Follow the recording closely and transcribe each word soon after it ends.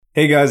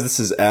Hey guys, this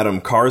is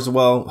Adam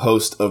Carswell,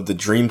 host of the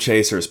Dream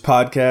Chasers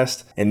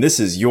podcast, and this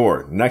is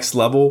your Next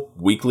Level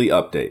Weekly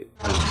Update.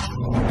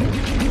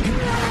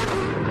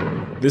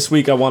 This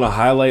week I want to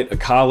highlight a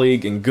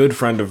colleague and good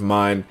friend of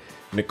mine,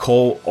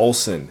 Nicole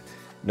Olson.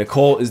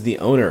 Nicole is the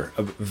owner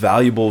of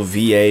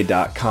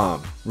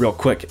ValuableVA.com. Real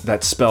quick,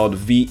 that's spelled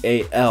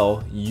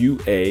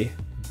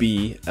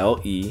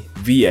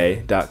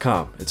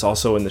ValuableVA.com. It's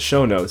also in the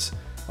show notes.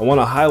 I want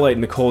to highlight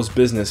Nicole's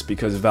business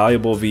because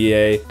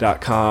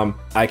ValuableVA.com,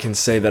 I can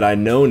say that I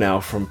know now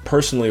from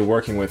personally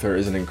working with her,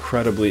 is an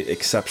incredibly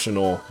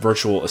exceptional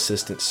virtual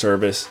assistant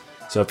service.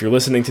 So if you're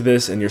listening to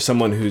this and you're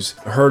someone who's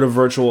heard of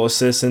virtual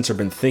assistants or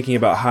been thinking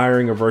about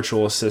hiring a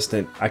virtual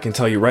assistant, I can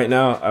tell you right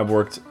now, I've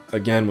worked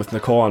again with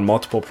Nicole on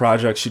multiple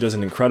projects. She does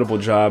an incredible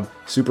job,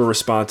 super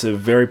responsive,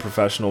 very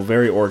professional,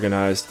 very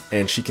organized,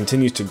 and she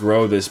continues to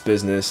grow this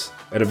business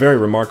at a very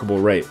remarkable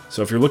rate.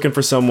 So if you're looking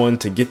for someone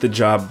to get the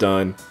job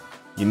done,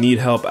 you need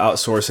help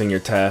outsourcing your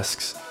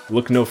tasks,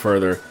 look no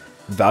further,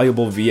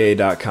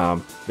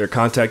 ValuableVA.com. Their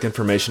contact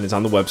information is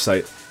on the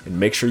website, and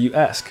make sure you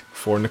ask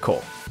for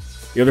Nicole.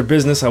 The other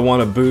business I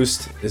want to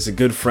boost is a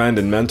good friend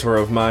and mentor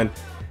of mine,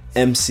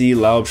 MC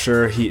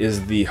Laubscher. He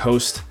is the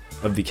host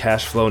of the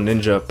Cashflow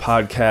Ninja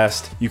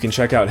podcast. You can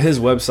check out his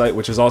website,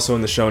 which is also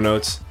in the show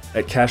notes,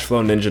 at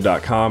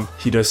cashflowninja.com.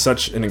 He does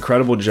such an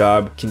incredible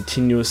job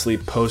continuously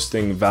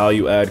posting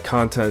value-add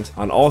content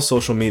on all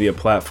social media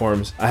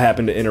platforms. I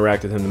happen to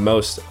interact with him the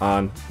most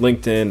on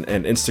LinkedIn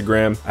and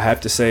Instagram. I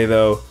have to say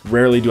though,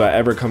 rarely do I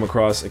ever come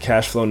across a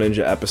Cashflow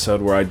Ninja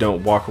episode where I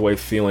don't walk away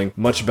feeling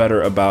much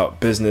better about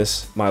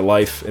business, my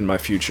life, and my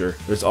future.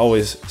 There's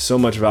always so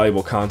much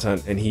valuable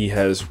content, and he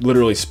has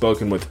literally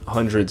spoken with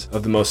hundreds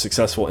of the most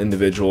successful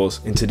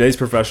individuals in today's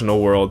professional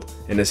world,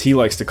 and as he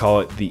likes to call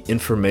it, the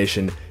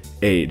information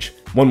age.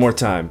 One more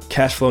time,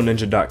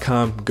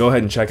 cashflowninja.com. Go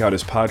ahead and check out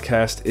his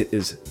podcast. It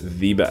is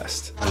the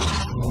best.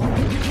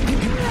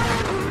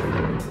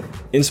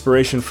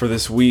 Inspiration for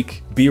this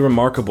week: be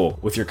remarkable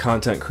with your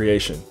content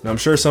creation. Now, I'm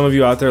sure some of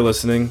you out there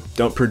listening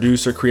don't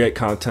produce or create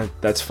content.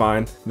 That's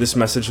fine. This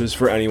message is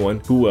for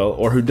anyone who will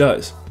or who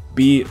does.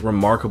 Be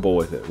remarkable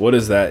with it. What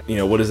is that?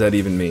 What does that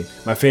even mean?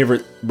 My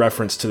favorite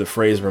reference to the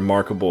phrase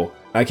remarkable,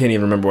 I can't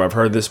even remember where I've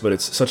heard this, but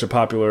it's such a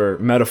popular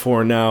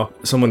metaphor now.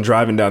 Someone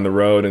driving down the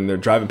road and they're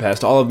driving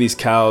past all of these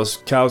cows,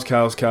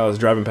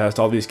 driving past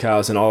all these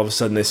cows, and all of a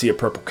sudden they see a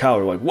purple cow.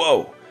 They're like,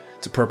 whoa,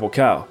 it's a purple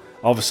cow.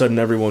 All of a sudden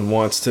everyone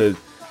wants to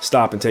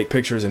stop and take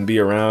pictures and be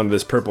around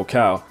this purple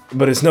cow.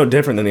 But it's no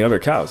different than the other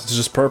cows. It's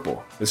just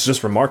purple. It's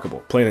just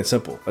remarkable, plain and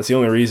simple. That's the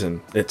only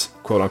reason it's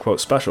quote unquote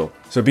special.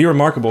 So be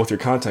remarkable with your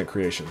content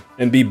creation,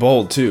 and be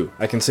bold too.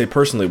 I can say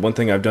personally, one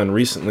thing I've done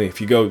recently, if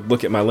you go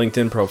look at my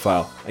LinkedIn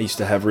profile, I used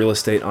to have real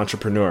estate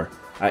entrepreneur.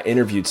 I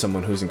interviewed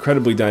someone who's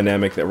incredibly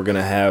dynamic that we're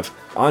gonna have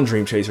on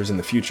Dream Chasers in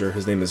the future.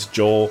 His name is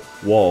Joel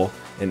Wall,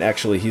 and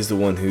actually he's the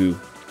one who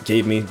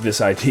gave me this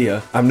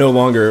idea. I'm no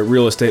longer a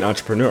real estate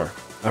entrepreneur.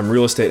 I'm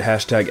real estate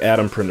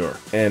 #Adampreneur.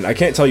 And I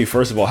can't tell you,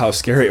 first of all, how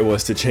scary it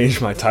was to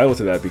change my title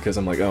to that, because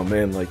I'm like, oh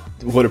man, like,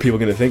 what are people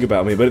gonna think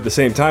about me? But at the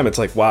same time, it's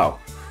like, wow,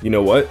 you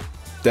know what?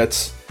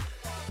 That's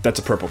a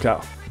purple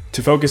cow.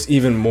 To focus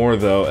even more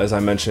though, as I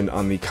mentioned,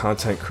 on the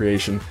content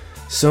creation,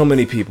 so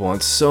many people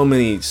on so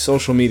many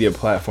social media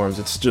platforms,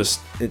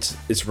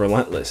 it's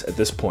relentless at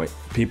this point.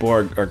 People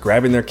are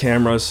grabbing their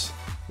cameras,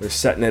 they're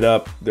setting it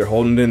up, they're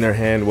holding it in their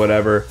hand,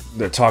 whatever.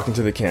 They're talking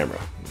to the camera.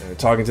 They're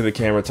talking to the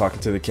camera, talking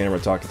to the camera,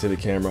 talking to the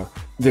camera.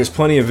 There's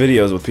plenty of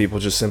videos with people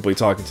just simply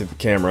talking to the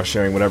camera,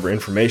 sharing whatever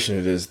information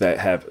it is that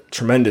have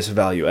tremendous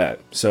value add.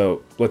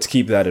 So let's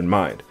keep that in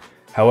mind.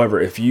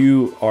 However, if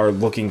you are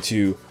looking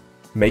to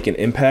make an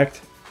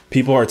impact,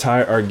 people are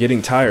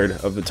getting tired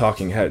of the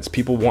talking heads.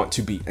 People want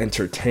to be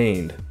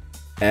entertained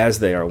as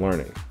they are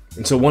learning.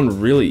 And so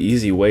one really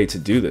easy way to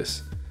do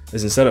this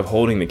is, instead of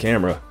holding the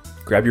camera,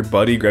 grab your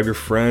buddy, grab your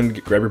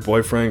friend, grab your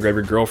boyfriend, grab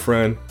your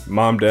girlfriend,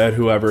 mom, dad,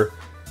 whoever,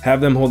 have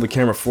them hold the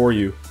camera for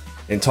you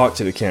and talk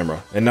to the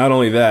camera. And not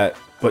only that,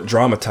 but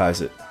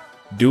dramatize it.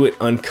 Do it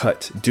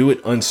uncut, do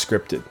it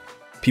unscripted.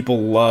 People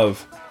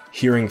love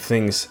hearing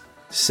things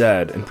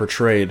said and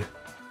portrayed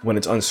when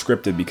it's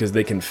unscripted, because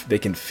they can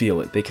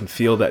feel it. They can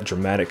feel that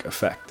dramatic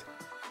effect.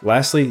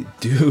 Lastly,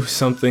 do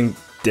something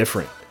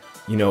different.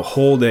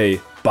 Hold a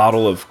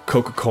bottle of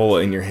Coca-Cola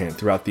in your hand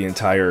throughout the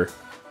entire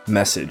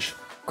message.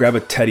 Grab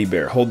a teddy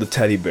bear, hold the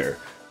teddy bear,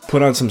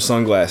 put on some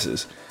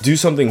sunglasses, do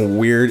something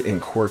weird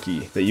and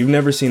quirky that you've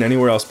never seen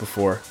anywhere else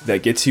before,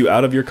 that gets you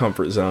out of your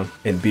comfort zone,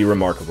 and be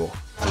remarkable.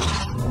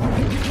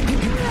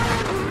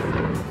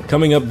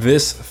 Coming up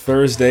this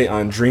Thursday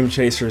on Dream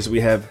Chasers,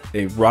 we have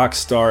a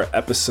Rockstar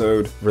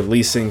episode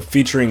releasing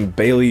featuring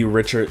Bailey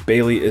Richert.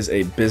 Bailey is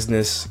a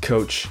business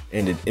coach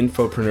and an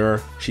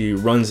infopreneur. She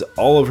runs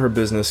all of her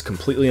business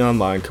completely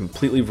online,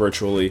 completely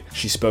virtually.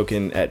 She's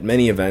spoken at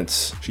many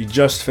events. She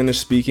just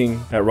finished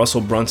speaking at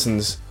Russell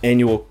Brunson's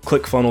annual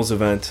ClickFunnels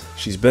event.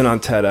 She's been on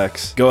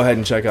TEDx. Go ahead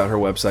and check out her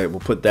website. We'll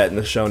put that in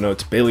the show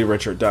notes,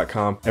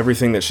 BaileyRichert.com.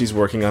 Everything that she's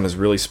working on is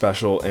really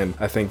special, and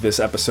I think this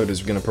episode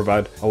is going to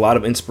provide a lot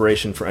of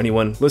inspiration for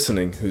anyone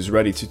listening who's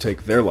ready to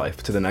take their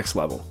life to the next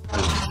level.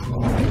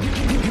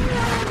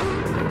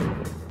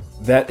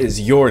 That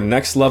is your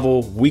Next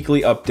Level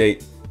weekly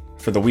update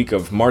for the week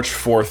of March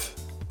 4th,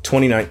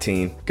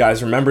 2019.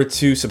 Guys, remember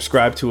to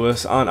subscribe to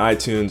us on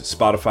iTunes,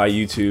 Spotify,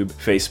 YouTube,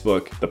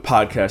 Facebook. The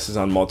podcast is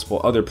on multiple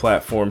other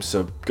platforms,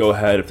 so go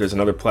ahead. If there's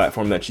another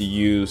platform that you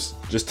use,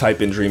 just type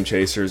in Dream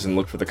Chasers and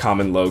look for the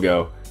common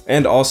logo.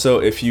 And also,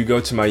 if you go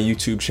to my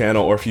YouTube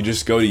channel, or if you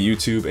just go to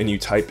YouTube and you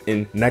type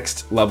in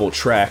Next Level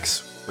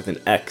Tracks with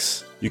an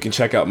X, you can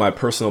check out my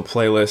personal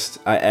playlist.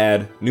 I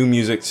add new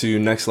music to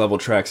Next Level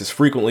Tracks as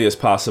frequently as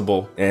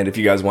possible. And if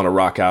you guys want to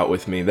rock out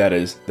with me, that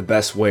is the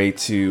best way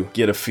to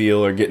get a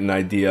feel or get an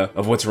idea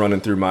of what's running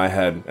through my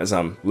head as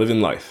I'm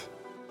living life.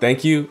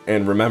 Thank you,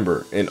 and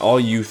remember, in all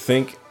you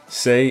think,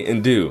 say,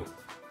 and do,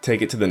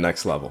 take it to the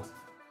next level.